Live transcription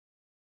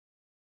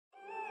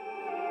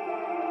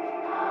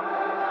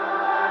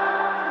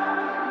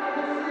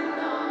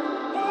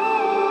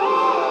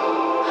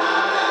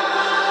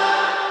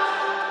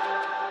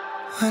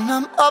When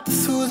I'm up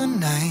through the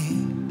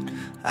night,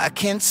 I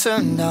can't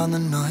turn down the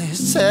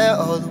noise, tear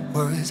all the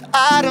worries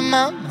out of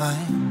my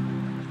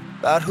mind.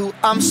 About who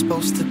I'm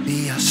supposed to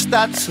be, I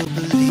start to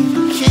believe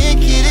I can't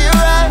get it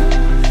right.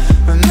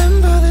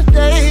 Remember the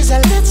days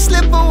I let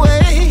slip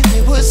away,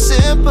 they were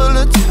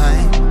simpler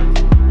times.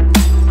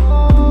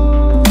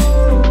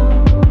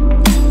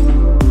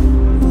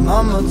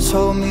 Mama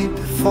told me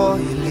before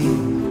you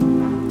leave,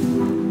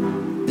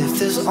 if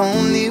there's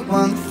only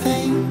one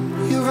thing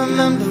you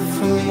remember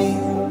from me,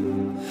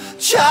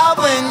 child,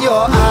 when you're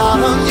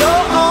out on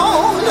your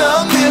own,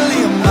 a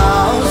million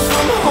miles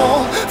from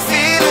home,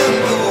 feeling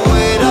the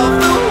weight of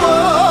the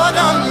world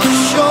on your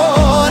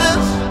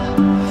shoulders.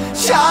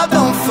 Child,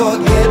 don't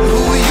forget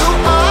who you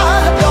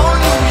are, don't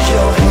lose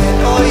your head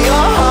or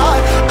your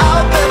heart.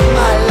 I'll bet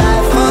my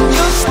life on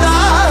your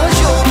stars,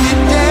 you'll be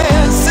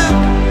dancing,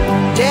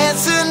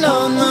 dancing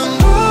on the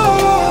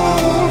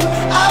moon.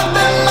 I'll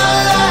bet my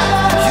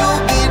life,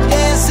 you'll be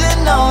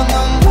dancing on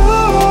the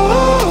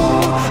moon.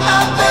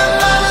 I'll bet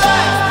my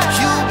life,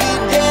 you'll be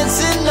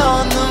dancing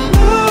on the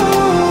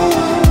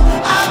moon.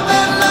 I'll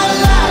bet my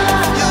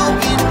life, you'll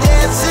be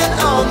dancing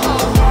on the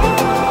moon.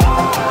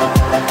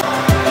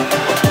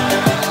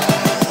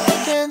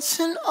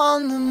 Dancing on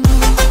the moon.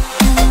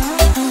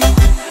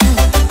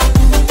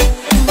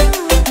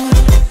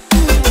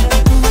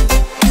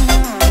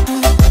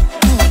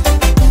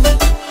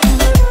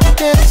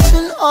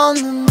 Dancing on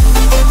the moon.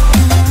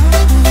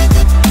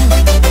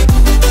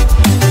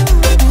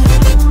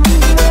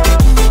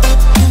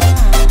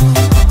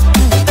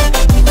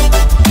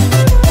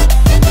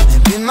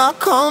 Maybe my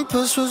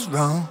compass was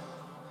wrong,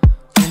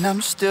 and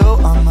I'm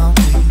still on my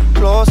way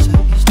closer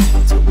each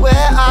day to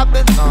where I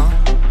belong.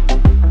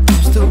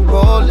 I'm still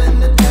rolling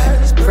the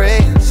dice,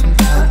 praying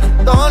sometimes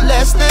it don't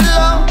last that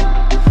long.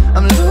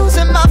 I'm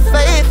losing my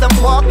faith, I'm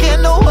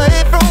walking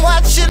away from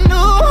what you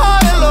knew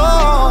all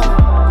along.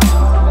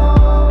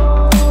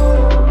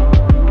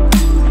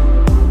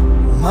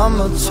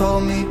 Mama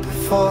told me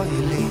before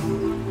you leave,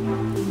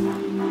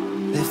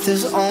 if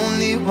there's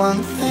only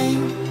one thing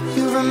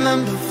you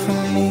remember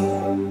from me,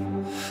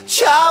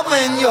 child,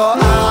 when you're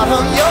out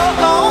on your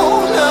own,